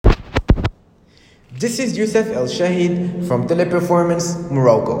This is Youssef El Shahid from Teleperformance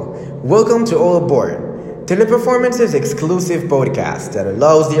Morocco. Welcome to All Aboard. Teleperformance's exclusive podcast that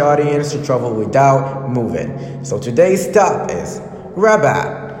allows the audience to travel without moving. So today's stop is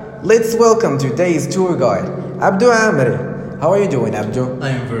Rabat. Let's welcome today's tour guide, Abdou Amri. How are you doing, Abdou? I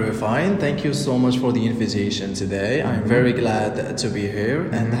am very fine. Thank you so much for the invitation today. I'm very glad to be here.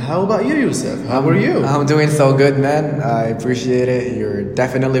 And how about you, Youssef? How are you? I'm doing so good, man. I appreciate it. You're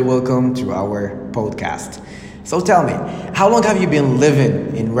definitely welcome to our podcast. So tell me, how long have you been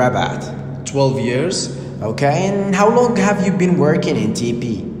living in Rabat? 12 years, Okay, and how long have you been working in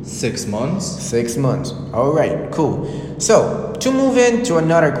TP? 6 months. 6 months. All right, cool. So, to move into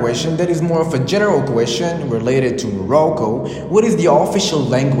another question that is more of a general question related to Morocco, what is the official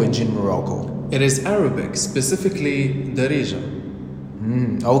language in Morocco? It is Arabic, specifically Darija.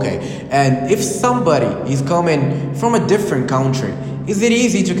 Okay, and if somebody is coming from a different country, is it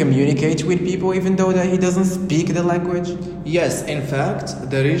easy to communicate with people even though that he doesn't speak the language? Yes, in fact,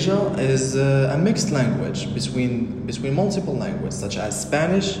 Darija is a mixed language between multiple languages such as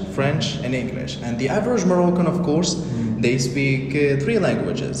Spanish, French, and English. And the average Moroccan, of course, they speak 3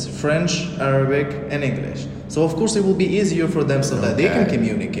 languages: French, Arabic, and English. So of course it will be easier for them so that they can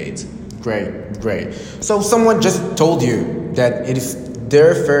communicate. Great. So someone just told you that it is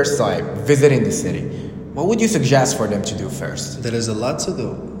their first time visiting the city. What would you suggest for them to do first? There is a lot to do,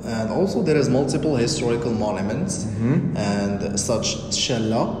 and also there is multiple historical monuments and such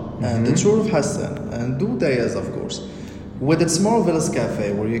Shella and the Tour of Hassan and Doudayas, of course, with its marvelous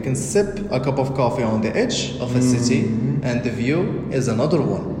cafe where you can sip a cup of coffee on the edge of a city, and the view is another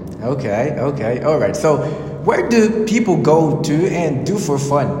one. Okay, all right. So where do people go to and do for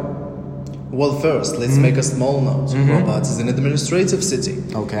fun? Well, first, let's make a small note. Rabat is an administrative city,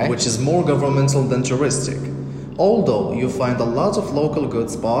 Okay. which is more governmental than touristic. Although you find a lot of local good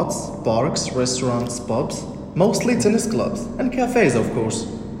spots, parks, restaurants, pubs, mostly tennis clubs, and cafes, of course.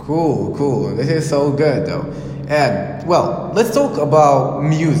 Cool. This is so good though. And well, let's talk about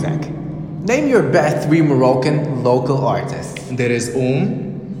music. Name your best 3 Moroccan local artists. There is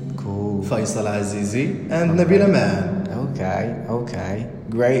Cool. Faisal Azizi, and Nabila Man. Okay.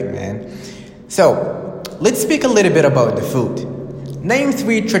 Great, man. So, let's speak a little bit about the food. Name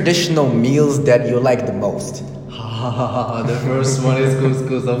 3 traditional meals that you like the most. The first one is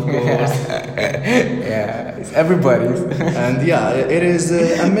couscous, of course. Yeah, it's everybody's. And yeah, it is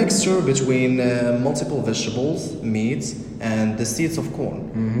a mixture between multiple vegetables, meat, and the seeds of corn.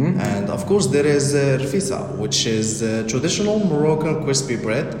 And of course, there is rfisa, which is traditional Moroccan crispy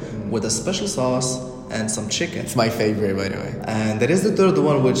bread with a special sauce and some chicken. It's my favorite, by the way. And there is the third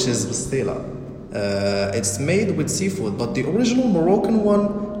one, which is bastila. It's made with seafood, but the original Moroccan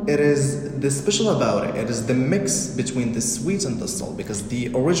one, it is the special about it. It is the mix between the sweet and the salt, because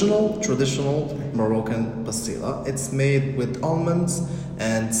the original traditional Moroccan pastilla, it's made with almonds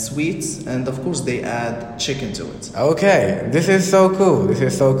and sweets, and of course they add chicken to it. Okay, this is so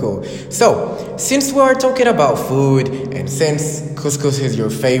cool. So, since we are talking about food, and since couscous is your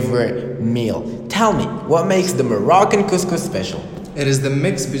favorite meal, tell me, what makes the Moroccan couscous special? It is the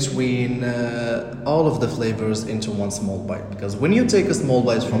mix between all of the flavors into one small bite. Because when you take a small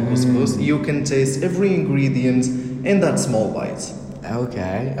bite from couscous, you can taste every ingredient in that small bite.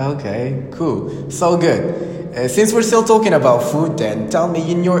 Okay, cool. So good. Since we're still talking about food then, tell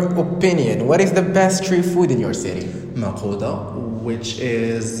me, in your opinion, what is the best street food in your city? Maquda, which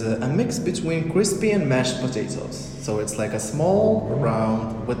is a mix between crispy and mashed potatoes. So it's like a small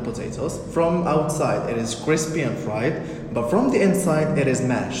round with potatoes. From outside it is crispy and fried, but from the inside it is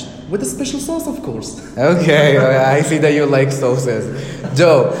mashed with a special sauce, of course. Okay, I see that you like sauces.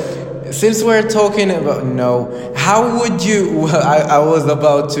 Joe, since we're talking about how would you... I was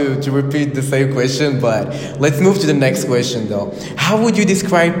about to repeat the same question, but let's move to the next question though. How would you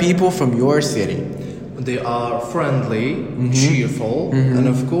describe people from your city? They are friendly, cheerful, and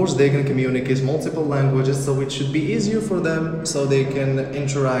of course they can communicate multiple languages, so it should be easier for them so they can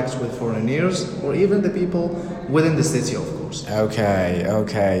interact with foreigners or even the people within the city, of course.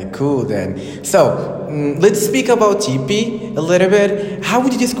 Okay, cool then. So, let's speak about TP a little bit. How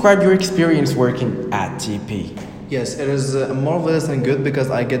would you describe your experience working at TP? Yes, it is marvelous and good because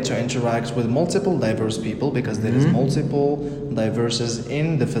I get to interact with multiple diverse people, because there is multiple diverses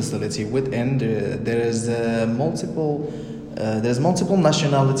in the facility. There's multiple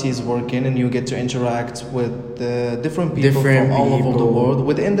nationalities working, and you get to interact with different people from all over the world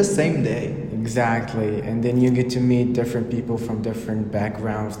within the same day. Exactly, and then you get to meet different people from different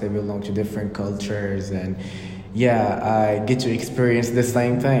backgrounds. They belong to different cultures, and yeah, I get to experience the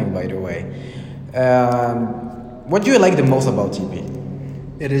same thing, by the way. What do you like the most about TP?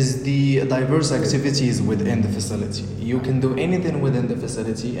 It is the diverse activities within the facility. You can do anything within the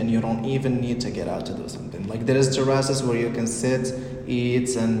facility and you don't even need to get out to do something. Like there is terraces where you can sit,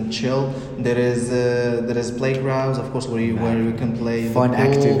 eat and chill. There is playgrounds, of course, where you can play fun the pool.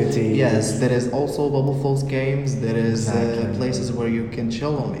 activities. Yes, there is also bubble falls games. There is Exactly. places where you can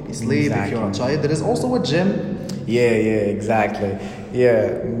chill or maybe sleep if you're Exactly. tired. There is also a gym. Yeah, exactly.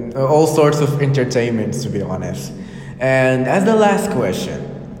 Yeah, all sorts of entertainments, to be honest. And as the last question,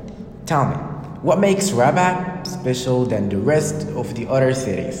 tell me, what makes Rabat special than the rest of the other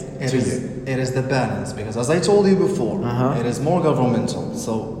cities to you? It is the balance because, as I told you before, Uh-huh. it is more governmental.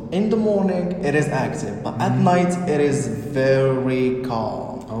 So in the morning it is active, but at night it is very calm.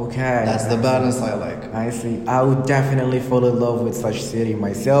 Okay. That's the balance I like. I see. I would definitely fall in love with such city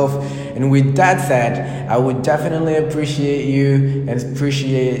myself. And with that said, I would definitely appreciate you and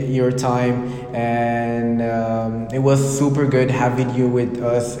appreciate your time. And it was super good having you with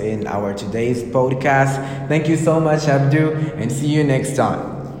us in our today's podcast. Thank you so much, Abdu, and see you next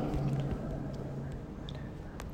time.